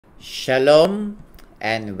Shalom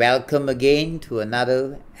and welcome again to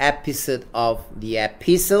another episode of the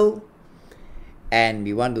Epistle, and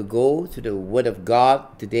we want to go to the Word of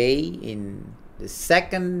God today in the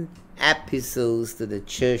second epistles to the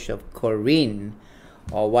Church of Corinth,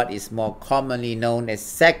 or what is more commonly known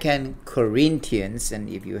as 2 Corinthians. And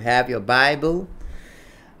if you have your Bible,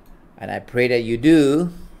 and I pray that you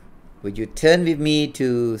do, would you turn with me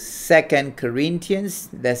to 2 Corinthians?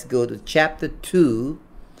 Let's go to chapter 2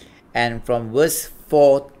 and from verse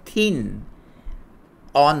 14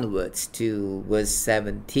 onwards to verse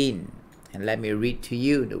 17. And let me read to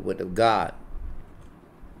you the Word of God.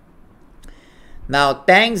 Now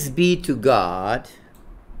thanks be to God,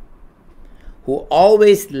 who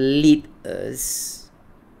always leads us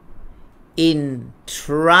in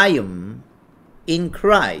triumph in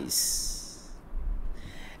Christ,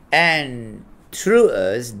 and through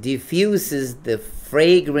us diffuses the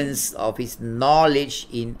fragrance of His knowledge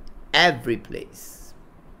in every place.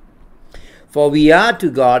 For we are to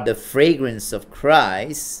God the fragrance of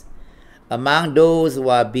Christ among those who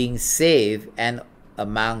are being saved and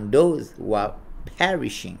among those who are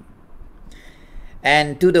perishing.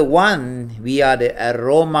 And to the one we are the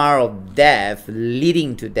aroma of death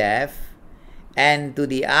leading to death, and to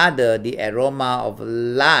the other the aroma of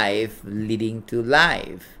life leading to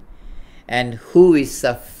life. And who is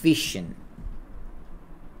sufficient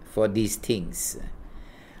for these things?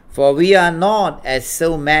 For we are not as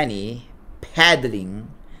so many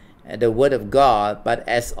peddling the word of God, but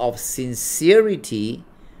as of sincerity,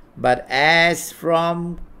 but as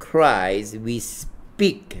from Christ we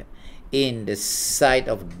speak in the sight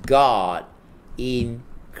of God in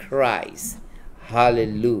Christ.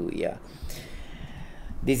 Hallelujah.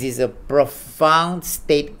 This is a profound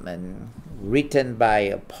statement written by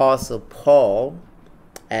Apostle Paul,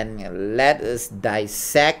 and let us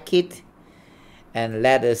dissect it and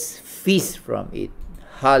let us feast from it.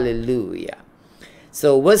 Hallelujah.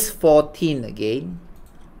 So verse 14 again,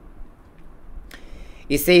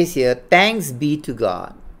 it says here, thanks be to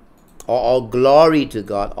God, or glory to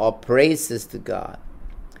God, or praises to God,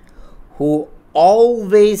 who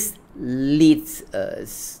always leads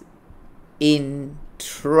us in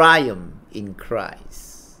triumph in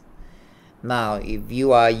Christ. Now, if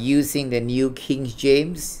you are using the New King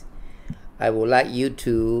James, I would like you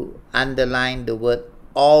to underline the word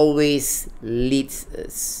always leads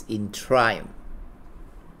us in triumph.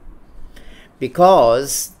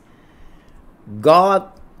 Because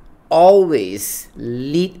God always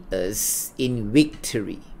leads us in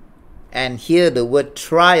victory. And here the word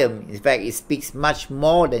triumph, in fact, it speaks much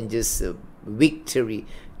more than just victory.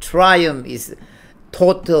 Triumph is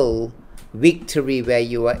total victory, where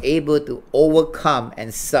you are able to overcome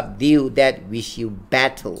and subdue that which you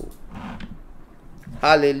battle.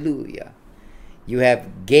 Hallelujah. You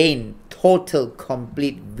have gained total,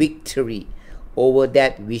 complete victory over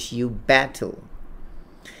that which you battle.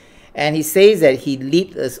 And he says that he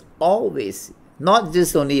leads us always, not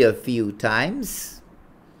just only a few times,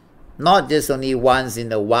 not just only once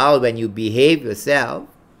in a while when you behave yourself,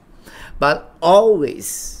 but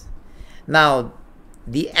always. Now,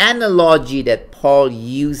 the analogy that Paul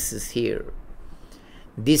uses here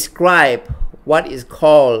describes what is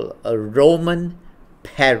called a Roman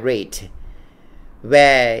parade,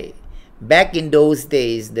 where back in those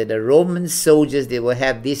days the Roman soldiers, they will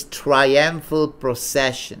have this triumphal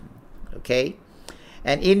procession, okay?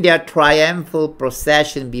 And in their triumphal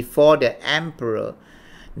procession before the emperor,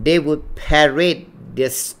 they would parade their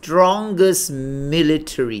strongest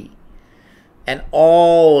military and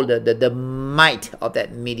all the might of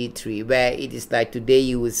that military, where it is like today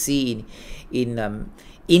you will see in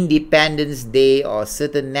Independence Day or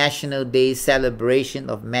certain national day celebration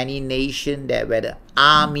of many nations, that where the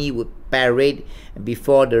army would parade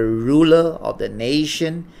before the ruler of the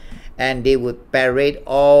nation, and they would parade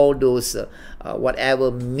all those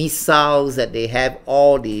whatever missiles that they have,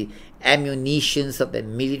 all the ammunitions of the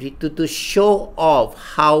military, to show off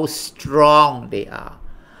how strong they are,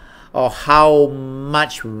 or how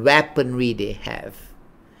much weaponry they have.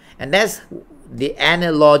 And that's the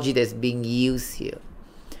analogy that's being used here,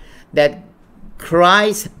 that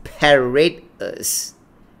Christ parades us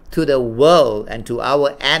to the world and to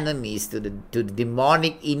our enemies, to the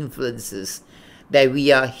demonic influences, that we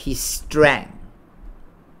are His strength,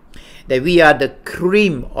 that we are the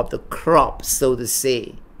cream of the crop, so to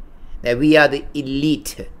say, that we are the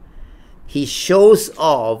elite. He shows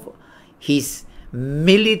off His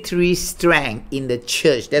military strength in the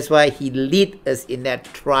church. That's why He leads us in that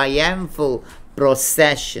triumphal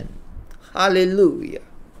procession. Hallelujah.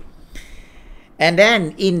 And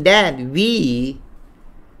then in that we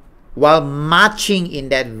while marching in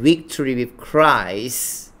that victory with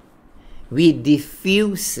Christ, we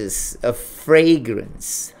diffuses a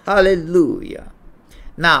fragrance. Hallelujah.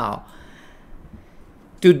 Now,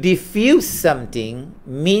 to diffuse something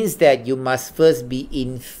means that you must first be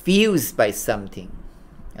infused by something.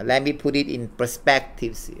 Now, let me put it in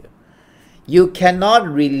perspectives here. You cannot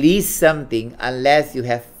release something unless you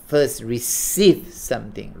have first received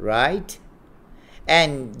something, right?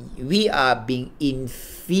 And we are being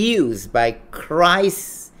infused by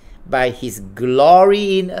Christ, by His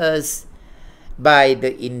glory in us, by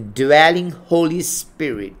the indwelling Holy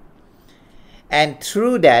Spirit. And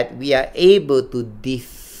through that, we are able to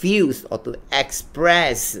diffuse or to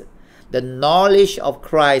express the knowledge of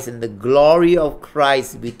Christ and the glory of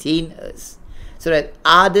Christ within us, so that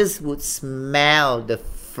others would smell the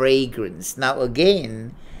fragrance. Now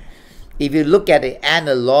again, if you look at the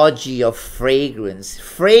analogy of fragrance,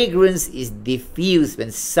 fragrance is diffused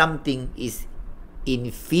when something is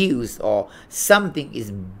infused or something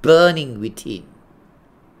is burning within.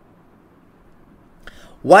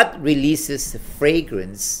 What releases the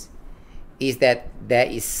fragrance is that there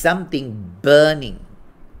is something burning,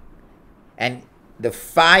 and the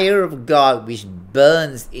fire of God which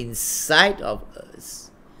burns inside of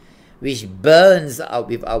us, which burns out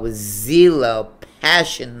with our zeal, our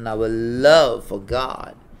passion, our love for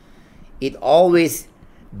God, it always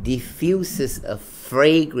diffuses a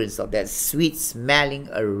fragrance of that sweet smelling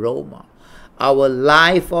aroma. Our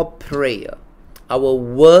life of prayer, our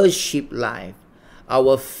worship life,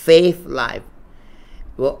 our faith life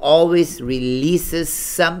will always releases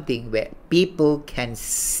something where people can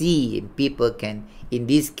see and people can, in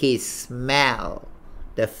this case, smell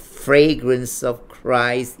the fragrance of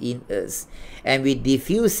Christ in us. And we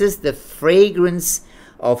diffuses the fragrance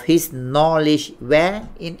of His knowledge where?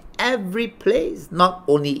 In every place, not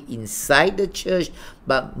only inside the church,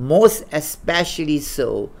 but most especially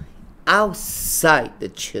so outside the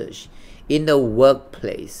church, in the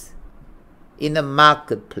workplace, in the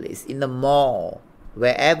marketplace, in the mall,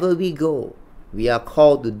 wherever we go, we are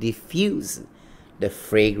called to diffuse the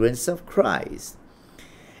fragrance of Christ.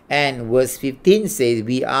 And verse 15 says,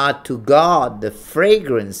 we are to God the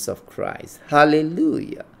fragrance of Christ.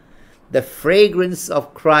 Hallelujah. The fragrance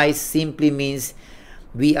of Christ simply means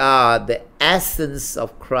we are the essence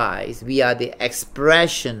of Christ. We are the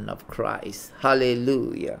expression of Christ.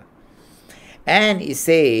 Hallelujah. And it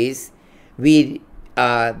says, we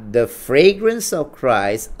are the fragrance of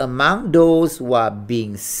Christ among those who are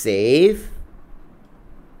being saved.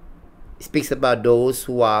 It speaks about those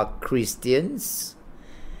who are Christians,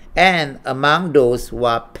 and among those who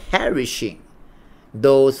are perishing,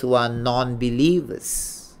 those who are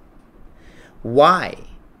non-believers. Why?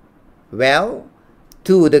 Well,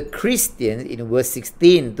 to the Christians, in verse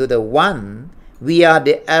 16, to the one, we are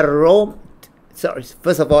the aroma. Sorry,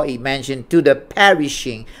 first of all, it mentioned to the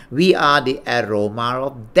perishing, we are the aroma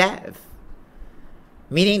of death.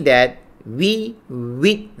 Meaning that we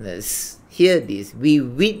witness, hear this, we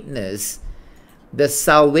witness the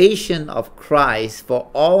salvation of Christ for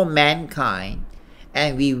all mankind,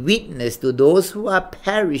 and we witness to those who are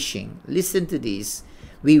perishing. Listen to this.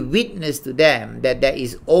 We witness to them that there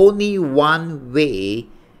is only one way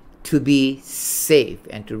to be saved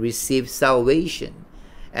and to receive salvation,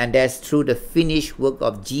 and that's through the finished work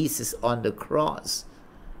of Jesus on the cross.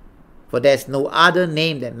 For there's no other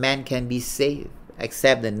name that man can be saved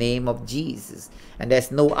except the name of Jesus. And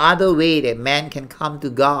there's no other way that man can come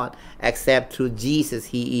to God except through Jesus.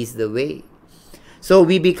 He is the way. So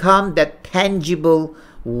we become that tangible,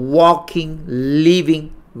 walking,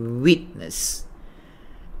 living witness.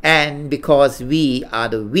 And because we are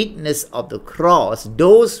the witness of the cross,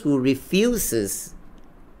 those who refuse the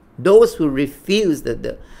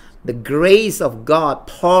grace of God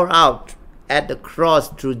poured out at the cross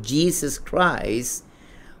through Jesus Christ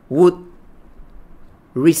would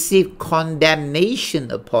receive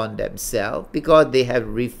condemnation upon themselves, because they have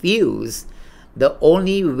refused the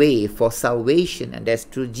only way for salvation, and that's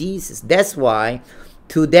through Jesus. That's why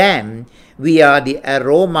to them we are the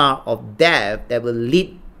aroma of death that will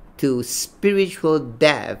lead to spiritual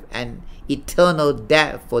death and eternal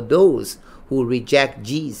death for those who reject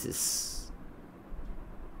Jesus.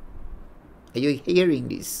 Are you hearing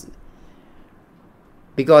this?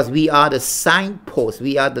 Because we are the signposts,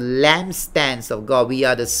 we are the lampstands of God, we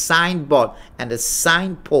are the signboard and the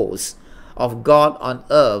signposts of God on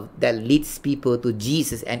earth that leads people to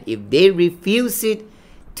Jesus. And if they refuse it,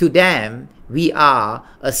 to them we are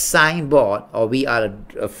a signboard, or we are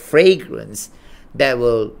a fragrance that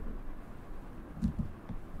will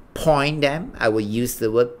point them, I will use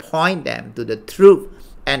the word point them, to the truth.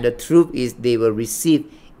 And the truth is they will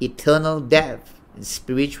receive eternal death and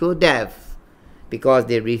spiritual death because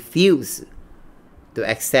they refuse to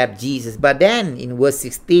accept Jesus. But then in verse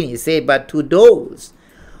 16 it says, but to those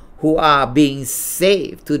who are being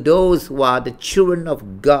saved, to those who are the children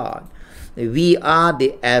of God, we are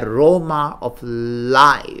the aroma of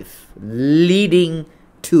life, leading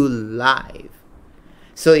to life.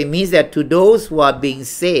 So it means that to those who are being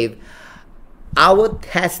saved, our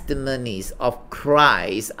testimonies of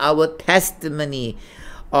Christ, our testimony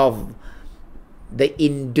of the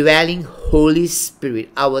indwelling Holy Spirit,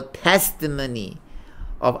 our testimony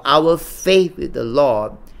of our faith with the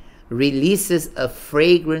Lord releases a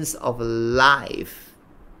fragrance of life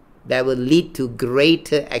that will lead to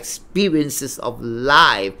greater experiences of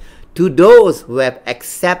life to those who have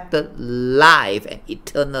accepted life and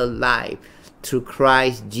eternal life through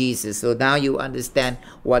Christ Jesus. So now you understand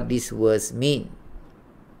what these words mean.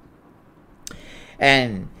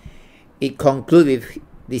 And it concludes with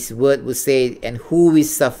this word will say, and who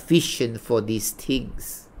is sufficient for these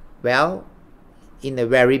things? Well, in the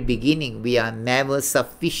very beginning, we are never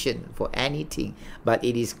sufficient for anything, but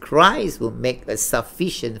it is Christ who makes us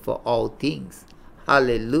sufficient for all things.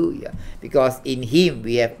 Hallelujah. Because in Him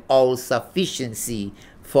we have all sufficiency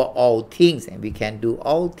for all things, and we can do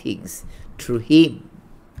all things through Him.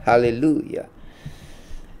 Hallelujah.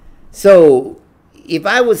 So, if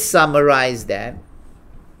I would summarize that,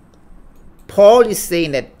 Paul is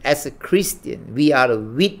saying that as a Christian, we are a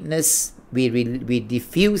witness. We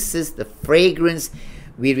diffuses the fragrance,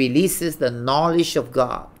 we releases the knowledge of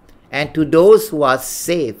God. And to those who are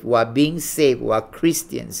saved, who are being saved, who are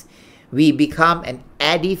Christians, we become an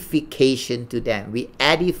edification to them. We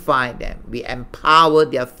edify them. We empower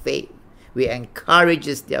their faith. We encourage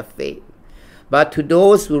their faith. But to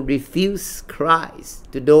those who refuse Christ,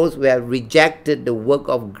 to those who have rejected the work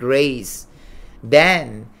of grace,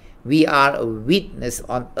 then we are a witness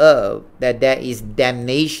on earth that there is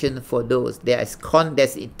damnation for those. There's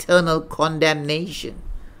eternal condemnation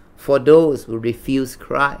for those who refuse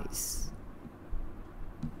Christ.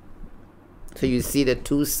 So you see the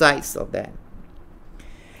two sides of that.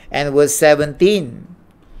 And verse 17.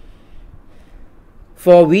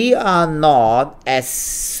 For we are not as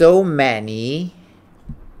so many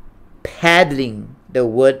peddling the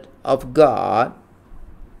word of God,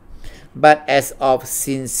 but as of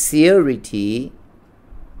sincerity,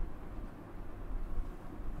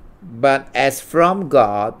 but as from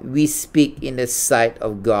God, we speak in the sight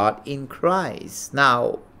of God in Christ.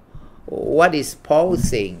 Now, what is Paul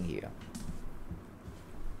saying here?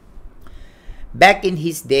 Back in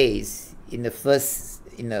his days, in the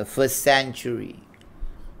first century,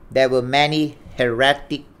 there were many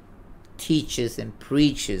heretic teachers and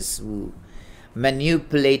preachers who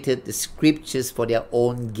manipulated the scriptures for their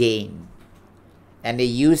own gain. And they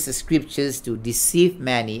used the scriptures to deceive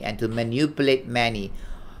many and to manipulate many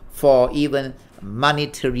for even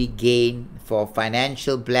monetary gain, for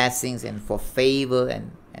financial blessings and for favor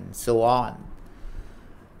and so on.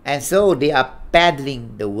 And so they are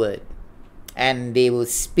peddling the word. And they will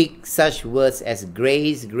speak such words as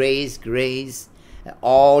grace, grace, grace,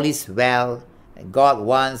 all is well, and God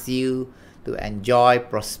wants you to enjoy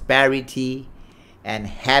prosperity and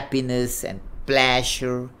happiness and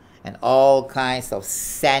pleasure and all kinds of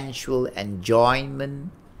sensual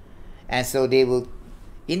enjoyment. And so they will,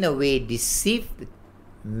 in a way, deceive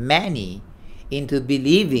many into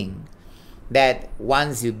believing that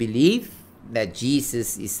once you believe that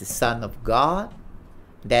Jesus is the Son of God,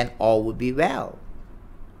 then all will be well.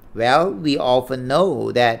 Well, we often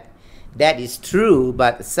know that that is true,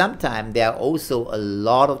 but sometimes there are also a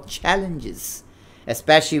lot of challenges,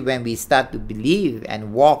 especially when we start to believe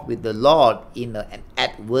and walk with the Lord in an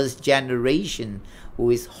adverse generation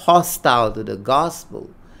who is hostile to the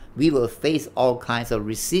gospel. We will face all kinds of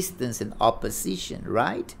resistance and opposition,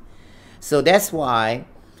 right? So that's why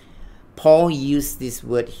Paul used this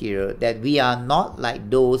word here, that we are not like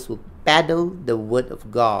those who peddle the word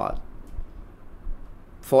of God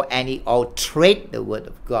for any, or trade the word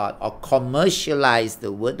of God, or commercialize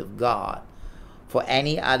the word of God for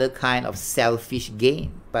any other kind of selfish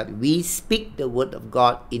gain. But we speak the word of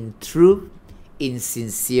God in truth, in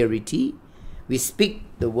sincerity. We speak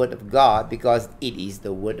the word of God because it is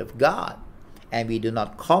the word of God, and we do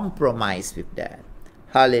not compromise with that.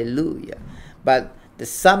 Hallelujah. But the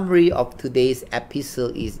summary of today's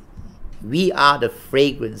epistle is, we are the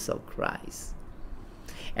fragrance of Christ.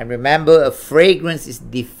 And remember, a fragrance is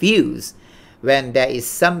diffused when there is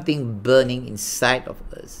something burning inside of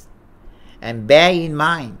us. And bear in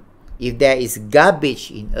mind, if there is garbage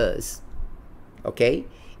in us, okay,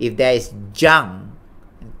 if there is junk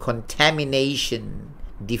and contamination,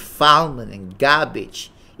 defilement and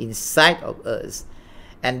garbage inside of us.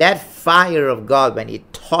 And that fire of God, when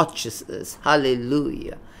it touches us,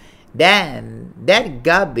 hallelujah, then that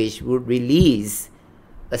garbage would release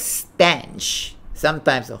a stench,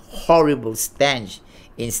 sometimes a horrible stench,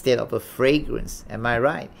 instead of a fragrance. Am I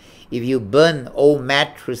right? If you burn old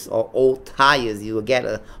mattress or old tires, you will get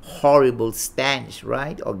a horrible stench,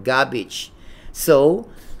 right? Or garbage. So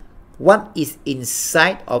what is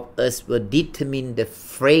inside of us will determine the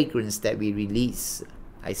fragrance that we release.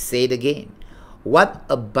 I say it again. What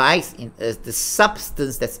abides in us, the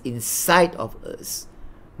substance that's inside of us,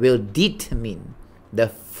 will determine the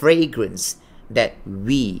fragrance that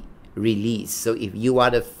we release. So if you are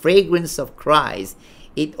the fragrance of Christ,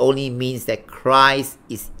 it only means that Christ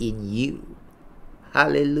is in you.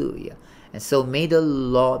 Hallelujah. And so may the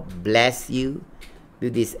Lord bless you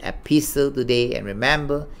with this epistle today. And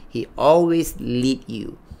remember, He always leads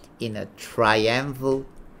you in a triumphal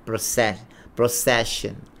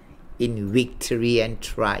procession in victory and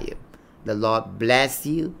triumph. The Lord bless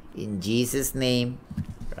you in Jesus' name.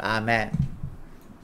 Amen.